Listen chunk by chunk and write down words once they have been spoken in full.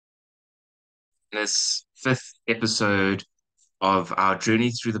This fifth episode of our journey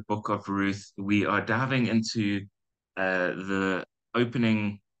through the book of Ruth, we are diving into the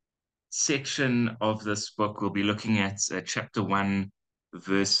opening section of this book. We'll be looking at chapter 1,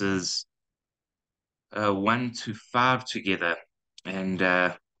 verses 1 to 5 together. And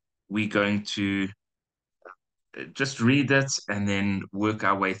we're going to just read it and then work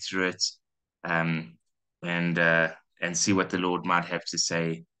our way through it, um, and, uh, and see what the Lord might have to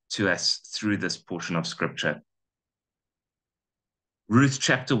say to us through this portion of scripture. Ruth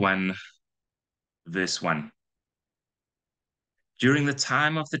chapter 1, verse 1. During the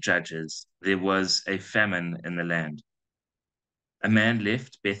time of the judges, there was a famine in the land. A man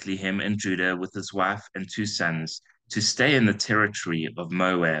left Bethlehem in Judah with his wife and two sons to stay in the territory of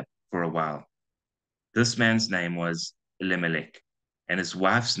Moab for a while. This man's name was Elimelech, and his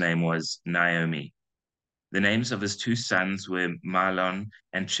wife's name was Naomi. The names of his two sons were Mahlon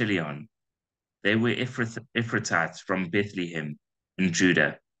and Chilion. They were Ephrathites from Bethlehem in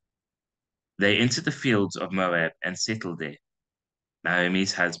Judah. They entered the fields of Moab and settled there.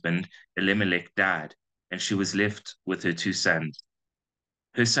 Naomi's husband, Elimelech, died, and she was left with her two sons.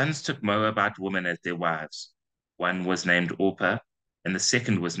 Her sons took Moabite women as their wives. One was named Orpah, and the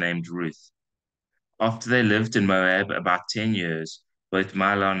second was named Ruth. After they lived in Moab about 10 years, both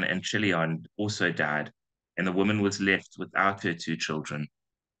Mahlon and Chilion also died, and the woman was left without her two children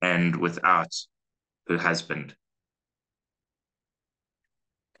and without her husband.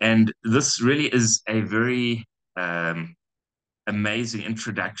 And this really is a very amazing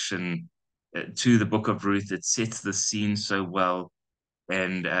introduction to the book of Ruth. It sets the scene so well,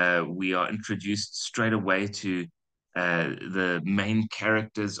 and we are introduced straight away to the main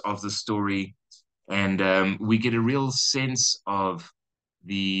characters of the story, and we get a real sense of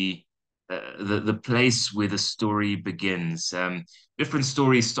the the place where the story begins. Different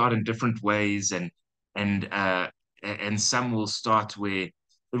stories start in different ways, and and some will start where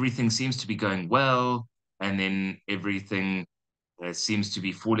everything seems to be going well, and then everything seems to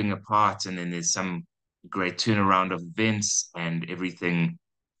be falling apart, and then there's some great turnaround of events, and everything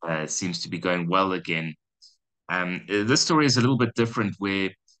seems to be going well again. This story is a little bit different, where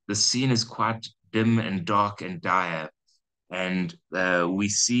the scene is quite dim and dark and dire, and we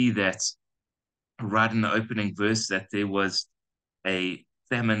see that right in the opening verse that there was a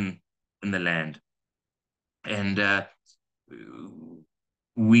famine in the land, and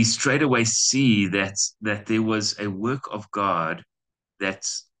we straight away see that there was a work of God that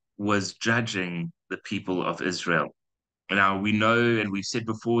was judging the people of Israel. Now, we know, and we've said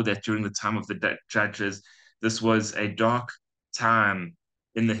before, that during the time of the judges, this was a dark time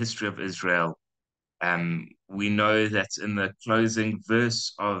in the history of Israel. We know that in the closing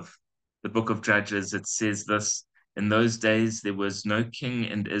verse of the book of Judges, it says this: In those days, there was no king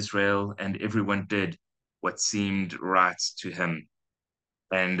in Israel, and everyone did what seemed right to him.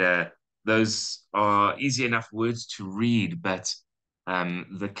 And those are easy enough words to read, but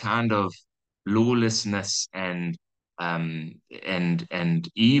the kind of lawlessness and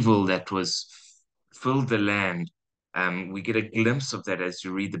evil that was filled the land, we get a glimpse of that as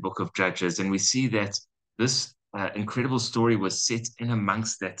you read the book of Judges, and we see that this incredible story was set in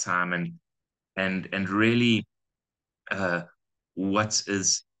amongst that time, and really uh, what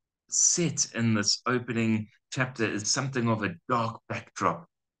is set in this opening chapter is something of a dark backdrop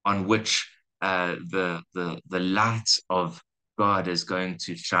on which the light of God is going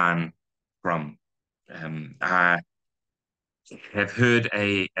to shine from. I have heard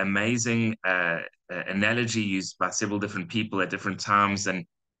a amazing analogy used by several different people at different times, and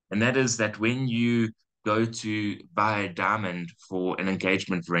that is that when you go to buy a diamond for an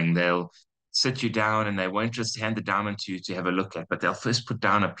engagement ring, they'll sit you down and they won't just hand the diamond to you to have a look at, but they'll first put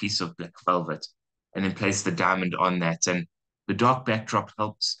down a piece of black velvet and then place the diamond on that. And the dark backdrop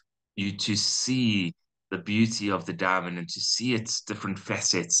helps you to see the beauty of the diamond and to see its different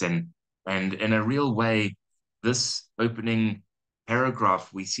facets, and in a real way, this opening paragraph,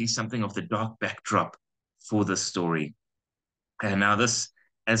 we see something of the dark backdrop for this story. And now this,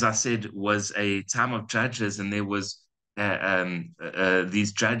 as I said, was a time of judges, and there was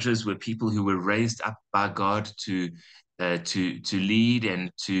these judges were people who were raised up by God to lead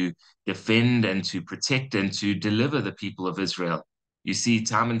and to defend and to protect and to deliver the people of Israel. You see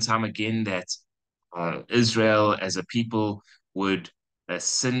time and time again that Israel as a people would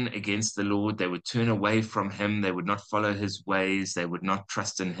sin against the Lord. They would turn away from him. They would not follow his ways. They would not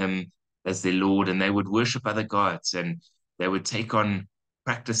trust in him as their Lord, and they would worship other gods, and they would take on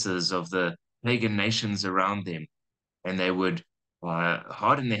practices of the pagan nations around them, and they would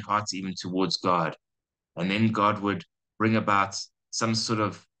harden their hearts even towards God. And then God would bring about some sort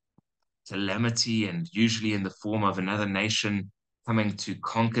of calamity, and usually in the form of another nation coming to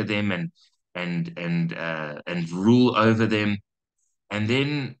conquer them and rule over them. And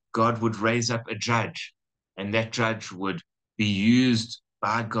then God would raise up a judge, and that judge would be used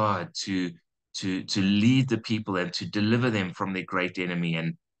by God to lead the people and to deliver them from their great enemy.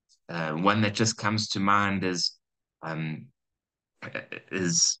 And one that just comes to mind um,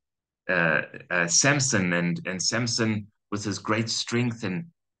 is Samson, and Samson, with his great strength and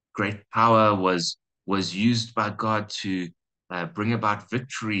great power, was used by God to bring about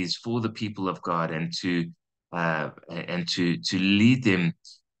victories for the people of God and to lead them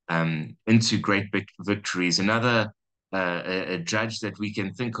into great victories. Another a judge that we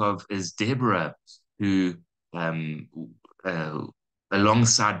can think of is Deborah, who um, uh,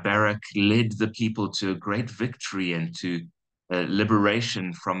 alongside Barak led the people to a great victory and to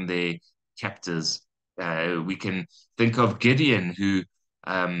liberation from their captors. We can think of Gideon, who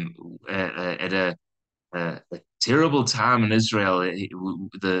um, at a terrible time in Israel.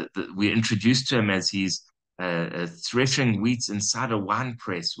 We're introduced to him as he's threshing wheat inside a wine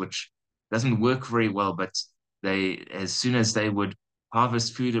press, which doesn't work very well. But as soon as they would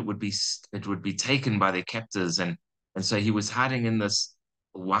harvest food, it would be taken by their captors, and so he was hiding in this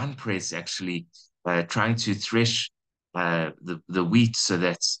wine press, actually, trying to thresh the wheat so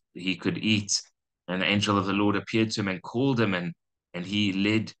that he could eat. And the angel of the Lord appeared to him and called him, and he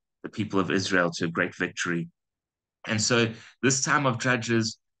led the people of Israel to a great victory. And so this time of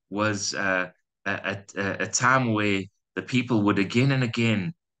Judges was a time where the people would again and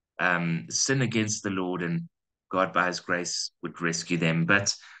again sin against the Lord, and God, by his grace, would rescue them.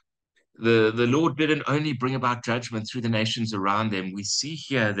 But the Lord didn't only bring about judgment through the nations around them. We see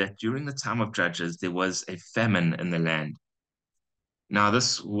here that during the time of Judges, there was a famine in the land. Now,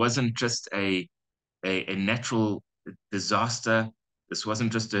 this wasn't just a natural disaster. This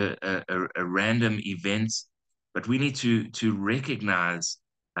wasn't just a random event, but we need to recognize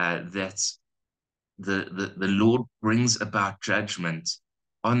that the Lord brings about judgment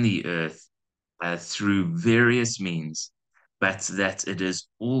on the earth through various means, but that it is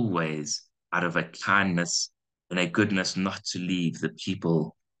always out of a kindness and a goodness not to leave the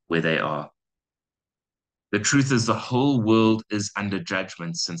people where they are. The truth is, the whole world is under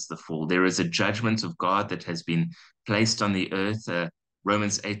judgment since the fall. There is a judgment of God that has been placed on the earth.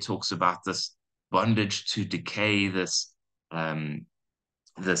 Romans 8 talks about this bondage to decay, um,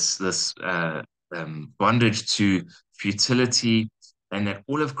 this bondage to futility, and that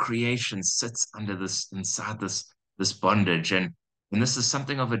all of creation sits under inside this bondage. And this is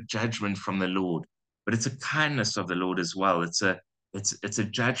something of a judgment from the Lord, but it's a kindness of the Lord as well. It's a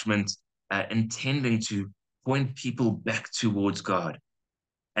judgment intending to point people back towards God.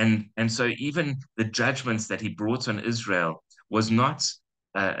 And so even the judgments that he brought on Israel was not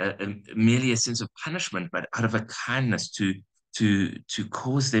merely a sense of punishment, but out of a kindness to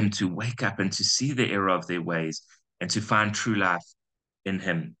cause them to wake up and to see the error of their ways and to find true life in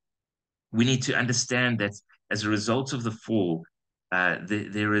him. We need to understand that as a result of the fall,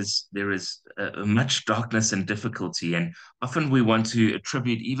 there is much darkness and difficulty, and often we want to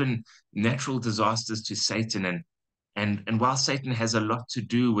attribute even natural disasters to Satan. And while Satan has a lot to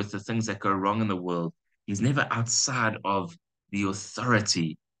do with the things that go wrong in the world, he's never outside of the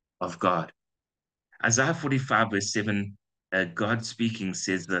authority of God. Isaiah 45, verse 7, God speaking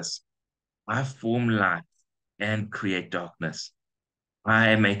says this: I form light and create darkness.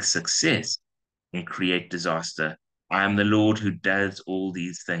 I make success and create disaster. I am the Lord who does all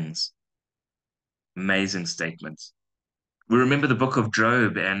these things. Amazing statements. We remember the book of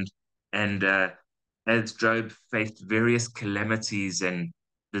Job, and as Job faced various calamities and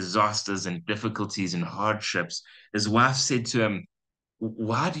disasters and difficulties and hardships, his wife said to him,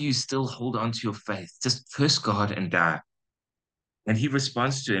 "Why do you still hold on to your faith? Just curse God and die." And he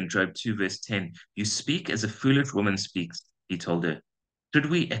responds to her in Job 2, verse 10, "You speak as a foolish woman speaks," he told her. "Should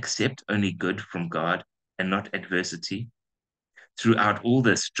we accept only good from God and not adversity?" Throughout all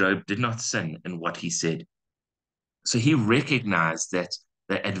this, Job did not sin in what he said. So he recognized that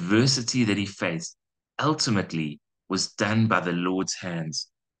the adversity that he faced ultimately was done by the Lord's hands,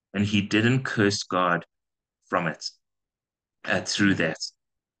 and he didn't curse God from it through that.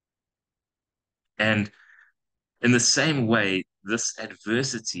 And in the same way, this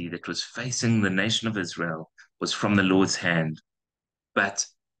adversity that was facing the nation of Israel was from the Lord's hand, but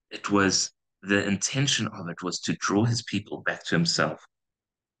it was the intention of it was to draw his people back to himself.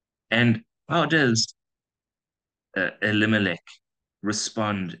 And how does Elimelech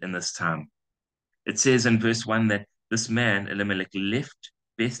respond in this time? It says in verse 1 that this man, Elimelech, left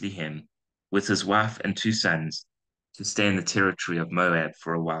Bethlehem with his wife and two sons to stay in the territory of Moab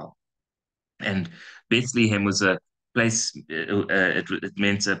for a while. And Bethlehem was a place, it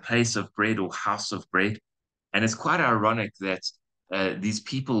meant a place of bread or house of bread. And it's quite ironic that these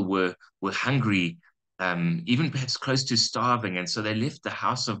people were hungry, even perhaps close to starving. And so they left the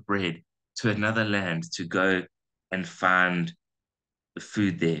house of bread to another land to go and find the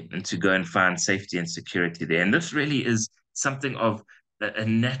food there and to go and find safety and security there. And this really is something of a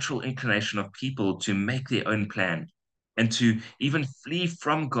natural inclination of people to make their own plan and to even flee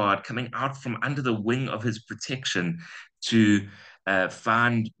from God, coming out from under the wing of his protection to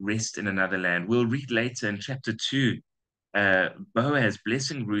find rest in another land. We'll read later in chapter 2, Boaz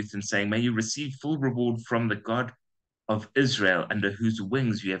blessing Ruth and saying, may you receive full reward from the God of Israel, under whose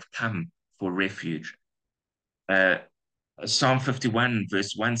wings you have come for refuge. Uh, Psalm 51,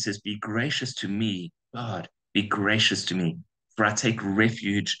 verse 1 says, be gracious to me, God, be gracious to me, for I take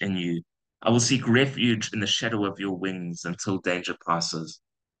refuge in you. I will seek refuge in the shadow of your wings until danger passes.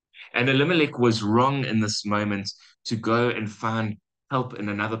 And Elimelech was wrong in this moment to go and find help in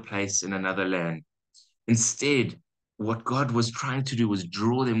another place, in another land. Instead, what God was trying to do was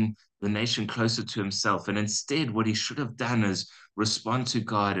draw them, the nation, closer to himself. And instead, what he should have done is respond to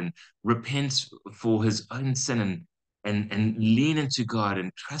God and repent for his own sin and lean into God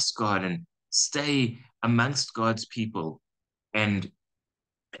and trust God and stay amongst God's people and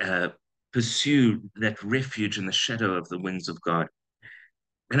uh, pursue that refuge in the shadow of the wings of God.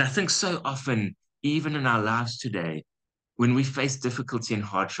 And I think so often, even in our lives today, when we face difficulty and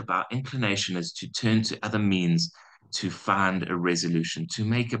hardship, our inclination is to turn to other means to find a resolution, to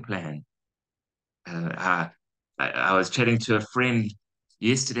make a plan. I was chatting to a friend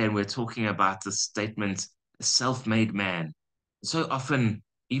yesterday, and we are talking about the statement, self-made man. So often,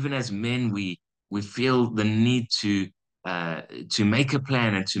 even as men, we feel the need to make a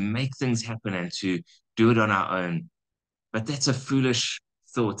plan and to make things happen and to do it on our own. But that's a foolish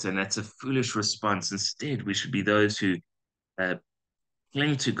thought and that's a foolish response. Instead, we should be those who uh,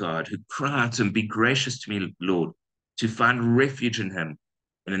 cling to God, who cry out and be gracious to me, Lord, to find refuge in him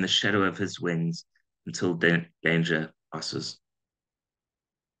and in the shadow of his wings until danger passes.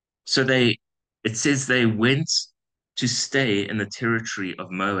 So it says they went to stay in the territory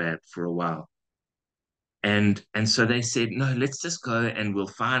of Moab for a while. And so they said, no, let's just go and we'll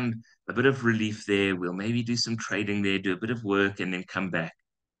find a bit of relief there. We'll maybe do some trading there, do a bit of work, and then come back.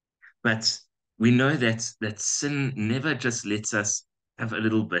 But we know that sin never just lets us have a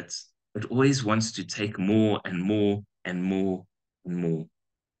little bit. It always wants to take more and more and more and more.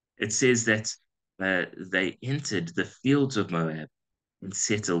 It says that they entered the fields of Moab and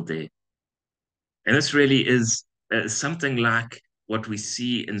settled there. And this really is something like what we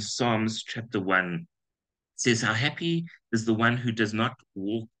see in Psalms chapter 1. It says, how happy is the one who does not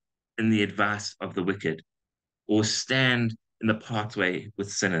walk in the advice of the wicked, or stand in the pathway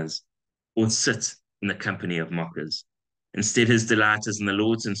with sinners, or sit in the company of mockers. Instead, his delight is in the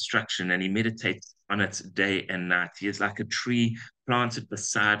Lord's instruction, and he meditates on it day and night. He is like a tree planted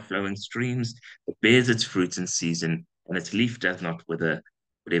beside flowing streams that bears its fruit in season, and its leaf does not wither.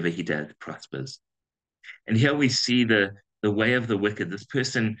 Whatever he does prospers. And here we see the way of the wicked. This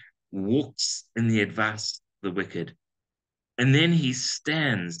person walks in the advice of the wicked. And then he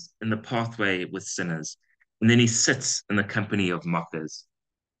stands in the pathway with sinners. And then he sits in the company of mockers.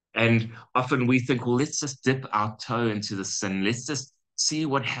 And often we think, well, let's just dip our toe into the sin. Let's just see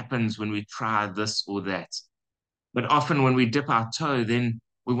what happens when we try this or that. But often when we dip our toe, then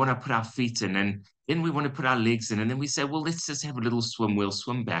we want to put our feet in and then we want to put our legs in. And then we say, well, let's just have a little swim. We'll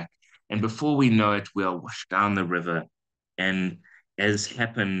swim back. And before we know it, we'll wash down the river. And as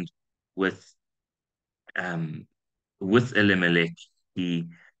happened with um, with Elimelech, he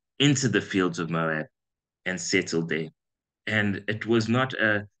entered the fields of Moab and settled there. And it was not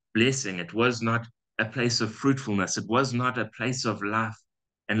a blessing. It was not a place of fruitfulness. It was not a place of life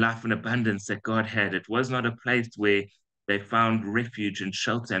and life in abundance that God had. It was not a place where they found refuge and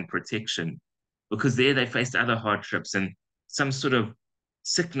shelter and protection, because there they faced other hardships and some sort of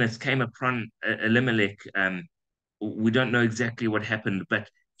sickness came upon Elimelech. We don't know exactly what happened, but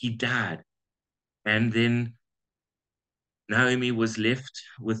he died. And then Naomi was left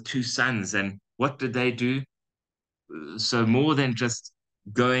with two sons. And what did they do? So more than just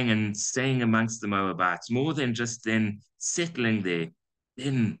going and staying amongst the Moabites, more than just then settling there,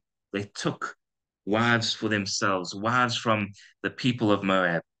 then they took wives for themselves, wives from the people of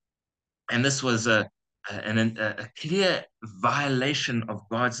Moab. And this was a clear violation of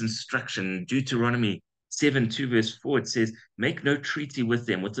God's instruction. Deuteronomy 7, 2, verse 4, it says, make no treaty with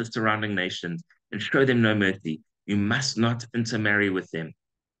them, with the surrounding nations, and show them no mercy. You must not intermarry with them.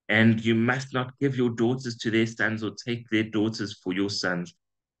 And you must not give your daughters to their sons or take their daughters for your sons.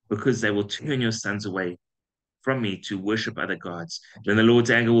 because they will turn your sons away from me to worship other gods. Then the Lord's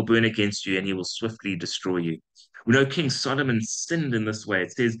anger will burn against you and he will swiftly destroy you. We know King Solomon sinned in this way.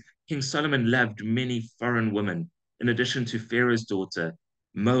 It says King Solomon loved many foreign women, in addition to Pharaoh's daughter,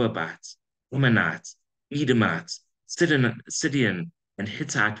 Moabite, Ammonite, Edomite, Sidon, and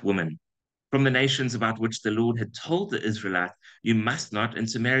Hittite women from the nations about which the Lord had told the Israelites, you must not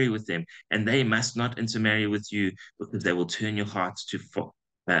intermarry with them, and they must not intermarry with you, because they will turn your hearts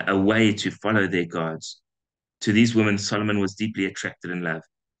away to follow their gods. To these women, Solomon was deeply attracted in love.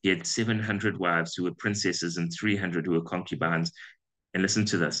 He had 700 wives who were princesses and 300 who were concubines. And listen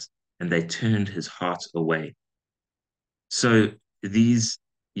to this, and they turned his heart away. So these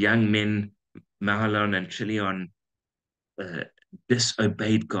young men, Mahlon and Chilion, uh,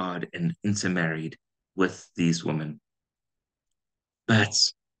 disobeyed God and intermarried with these women. But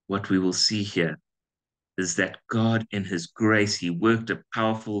what we will see here is that God, in his grace, he worked a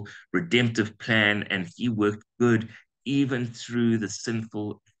powerful redemptive plan and he worked good even through the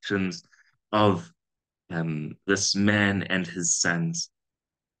sinful actions of this man and his sons.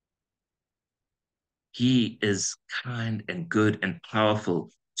 He is kind and good and powerful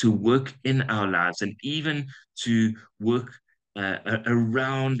to work in our lives and even to work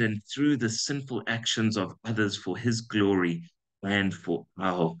around and through the sinful actions of others for his glory and for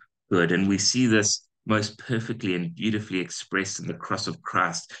our good. And we see this most perfectly and beautifully expressed in the cross of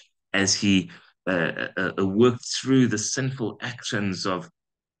Christ as he worked through the sinful actions of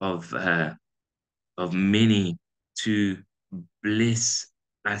uh, of many to bless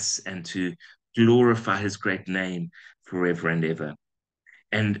us and to glorify his great name forever and ever.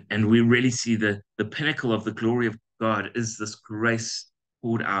 And we really see the pinnacle of the glory of God is this grace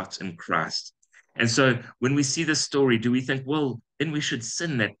poured out in Christ. And so when we see this story, do we think, well, then we should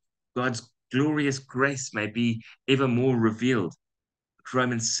sin that God's glorious grace may be ever more revealed?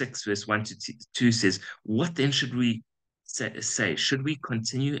 Romans 6, verse 1 to 2 says, what then should we say? Should we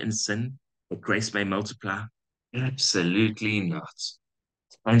continue in sin that grace may multiply? Absolutely not.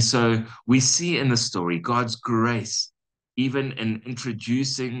 And so we see in the story God's grace, even in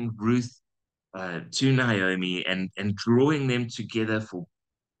introducing Ruth to Naomi and drawing them together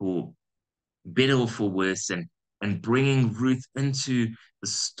for better or for worse, and bringing Ruth into the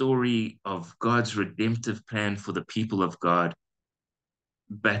story of God's redemptive plan for the people of God.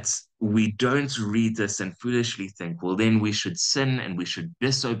 But we don't read this and foolishly think, well, then we should sin and we should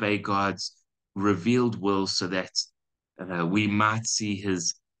disobey God's revealed will so that we might see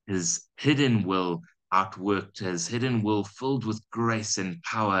his hidden will outworked, his hidden will filled with grace and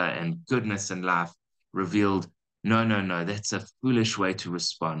power and goodness and life revealed. No, no, no, that's a foolish way to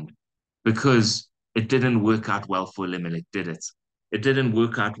respond because it didn't work out well for Elimelech, did it? It didn't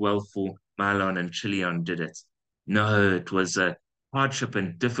work out well for Mahlon and Chilion, did it? No, it was a hardship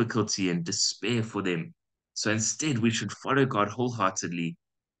and difficulty and despair for them. So instead, we should follow God wholeheartedly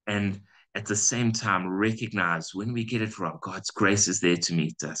and at the same time recognize when we get it wrong, God's grace is there to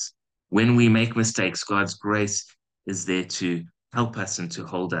meet us. When we make mistakes, God's grace is there to help us and to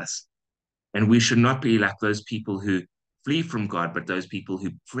hold us. And we should not be like those people who flee from God, but those people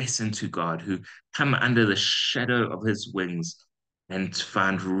who press into God, who come under the shadow of his wings and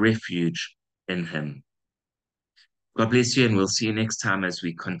find refuge in him. God bless you, and we'll see you next time as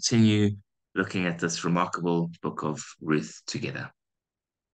we continue looking at this remarkable book of Ruth together.